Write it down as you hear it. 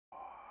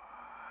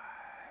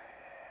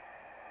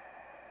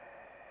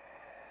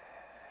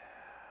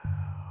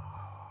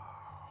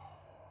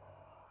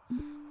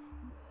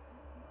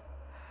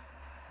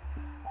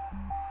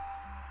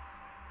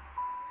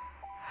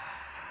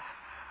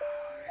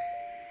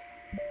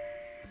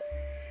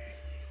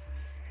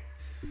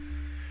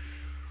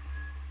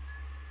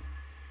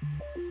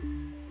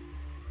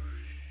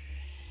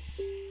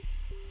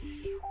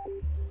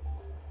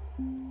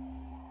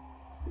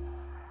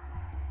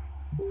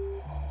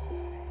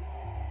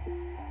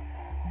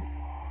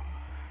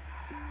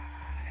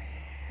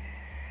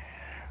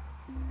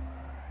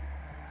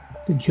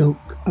The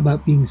joke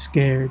about being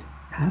scared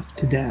half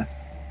to death,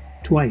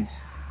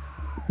 twice.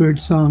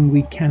 Birdsong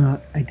we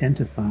cannot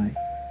identify.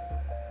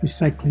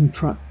 Recycling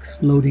trucks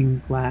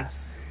loading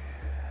glass.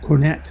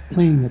 Cornet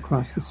playing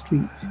across the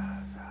street.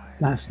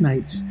 Last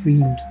night's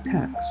dreamed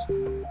text.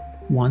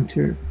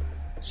 Wanter,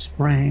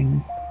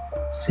 sprang,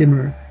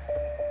 simmer,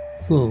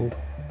 full.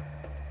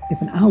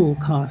 If an owl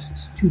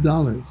costs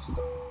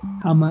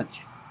 $2, how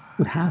much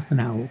would half an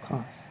owl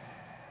cost?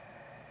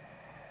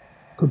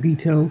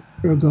 Cogito,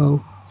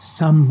 ergo,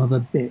 sum of a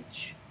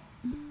bitch.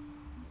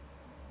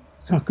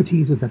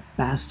 Socrates was a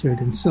bastard,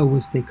 and so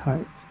was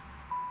Descartes.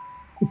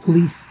 The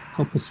police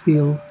help us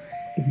feel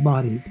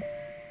embodied.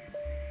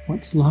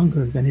 What's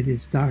longer than it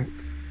is dark?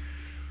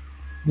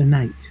 The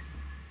night.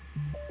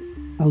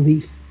 A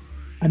leaf,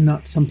 and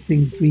not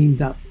something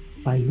dreamed up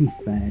by leaf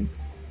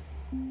bags.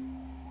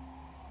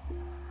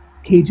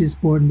 Cages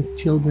born with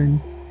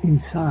children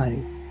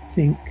inside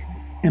think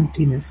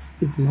emptiness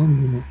is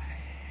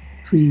loneliness.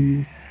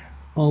 Trees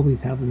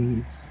always have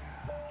leaves,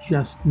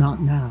 just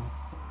not now.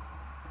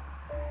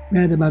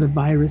 Read about a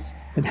virus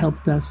that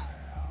helped us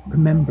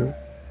remember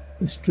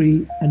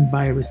history and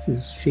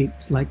viruses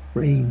shaped like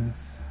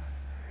brains.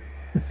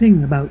 The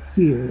thing about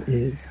fear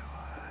is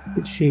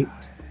it's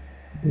shaped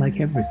like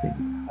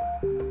everything.